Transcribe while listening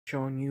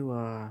showing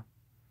you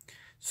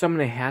some of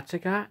the hats I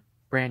got,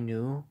 brand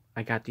new.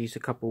 I got these a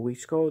couple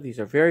weeks ago. These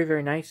are very,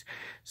 very nice.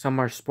 Some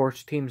are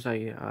sports teams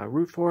I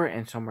root for,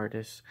 and some are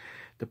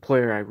the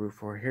player I root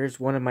for. Here's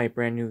one of my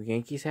brand new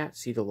Yankees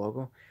hats. See the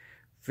logo?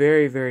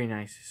 Very, very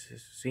nice.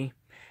 See?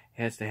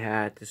 It has the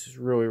hat. This is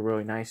really,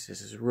 really nice.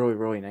 This is a really,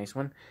 really nice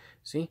one.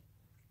 See?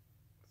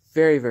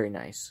 Very, very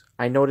nice.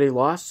 I know they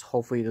lost.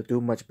 Hopefully they'll do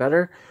much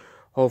better.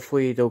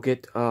 Hopefully they'll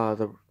get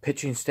the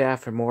pitching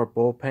staff and more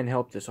bullpen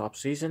help this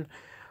offseason.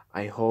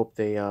 I hope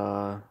they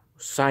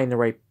sign the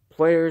right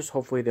players.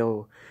 Hopefully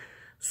they'll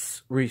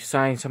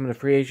re-sign some of the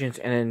free agents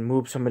and then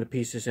move some of the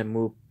pieces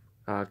and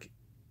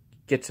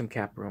get some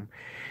cap room.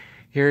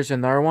 Here's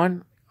another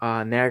one,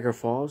 Niagara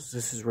Falls.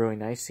 This is really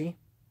nice. See?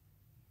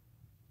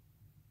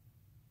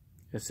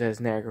 It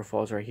says Niagara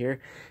Falls right here.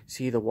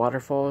 See the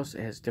waterfalls?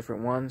 It has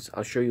different ones.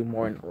 I'll show you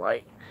more in the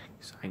light.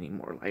 So I need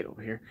more light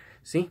over here.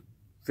 See?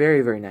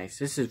 Very, very nice.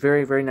 This is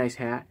very, very nice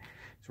hat.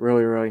 It's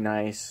really, really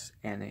nice.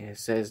 And it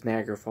says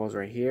Niagara Falls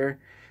right here.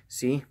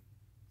 See?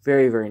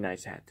 Very, very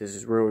nice hat. This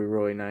is really,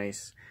 really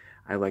nice.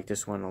 I like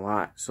this one a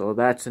lot. So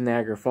that's the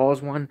Niagara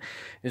Falls one.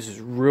 This is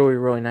really,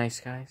 really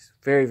nice, guys.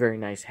 Very, very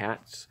nice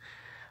hats.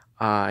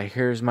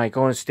 Here's my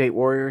Golden State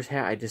Warriors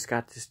hat. I just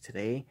got this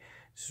today.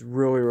 This is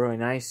really, really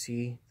nice.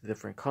 See the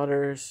different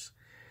colors.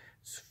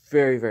 It's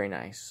very, very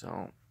nice.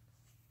 So,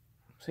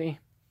 see?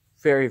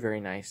 Very, very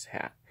nice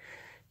hat.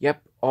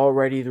 Yep, all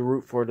ready to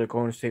root for the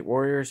Golden State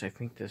Warriors. I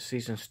think the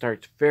season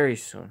starts very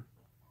soon.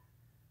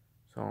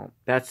 So,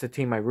 that's the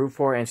team I root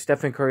for. And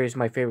Stephen Curry is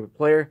my favorite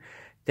player.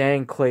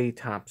 Then Klay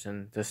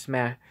Thompson, the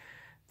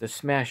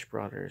Smash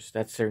Brothers.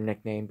 That's their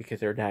nickname because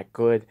they're that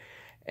good.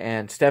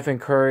 And Stephen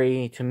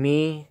Curry, to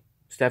me,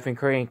 Stephen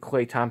Curry and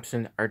Klay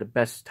Thompson are the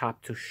best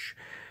top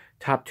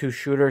two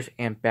shooters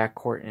and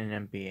backcourt in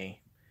NBA.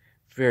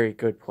 Very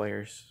good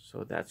players.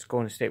 So that's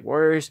Golden State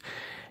Warriors.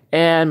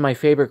 And my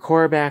favorite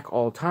quarterback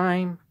all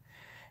time.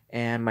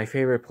 And my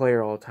favorite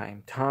player all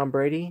time. Tom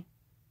Brady.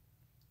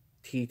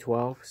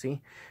 T12.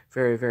 See?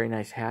 Very, very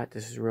nice hat.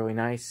 This is really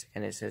nice.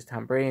 And it says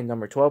Tom Brady,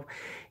 number 12.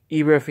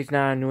 Even if he's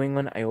not in New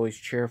England, I always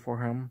cheer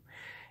for him.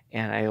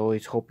 And I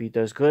always hope he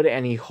does good.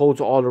 And he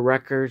holds all the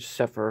records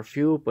except for a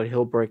few. But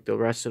he'll break the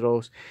rest of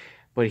those.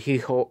 But he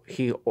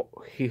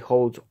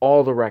holds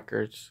all the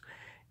records.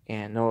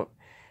 And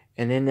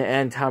in the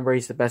end, Tom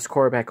Brady's the best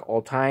quarterback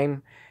all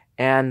time.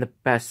 And the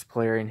best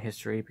player in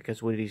history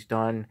because what he's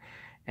done.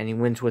 And he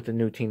wins with a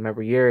new team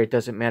every year. It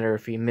doesn't matter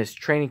if he missed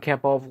training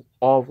camp all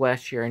of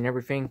last year and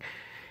everything.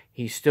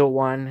 He still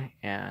won.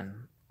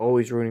 And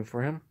always rooting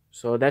for him.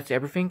 So that's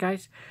everything,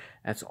 guys.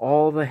 That's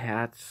all the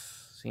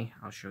hats. See,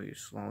 I'll show you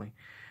slowly.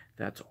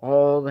 That's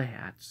all the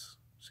hats.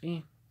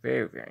 See?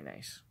 Very, very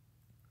nice.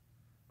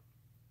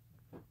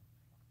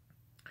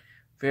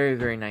 Very,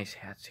 very nice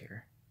hats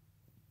here.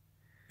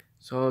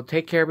 So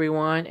take care,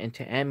 everyone. And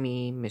to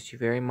Emmy, miss you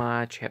very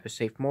much. Have a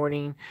safe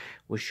morning.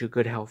 Wish you a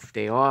good health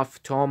day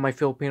off. To all my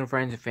Filipino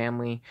friends and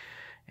family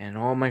and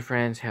all my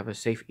friends, have a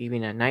safe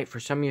evening and night. For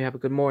some of you, have a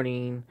good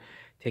morning.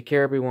 Take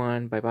care,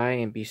 everyone. Bye-bye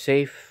and be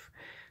safe.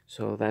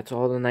 So that's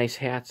all the nice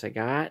hats I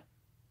got.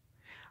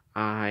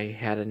 I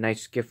had a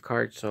nice gift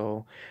card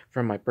for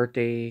my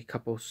birthday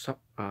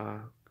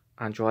on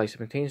July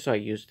 17th, so I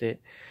used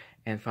it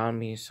and found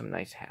me some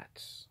nice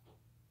hats.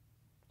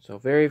 So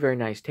very, very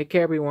nice. Take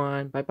care,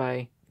 everyone.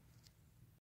 Bye-bye.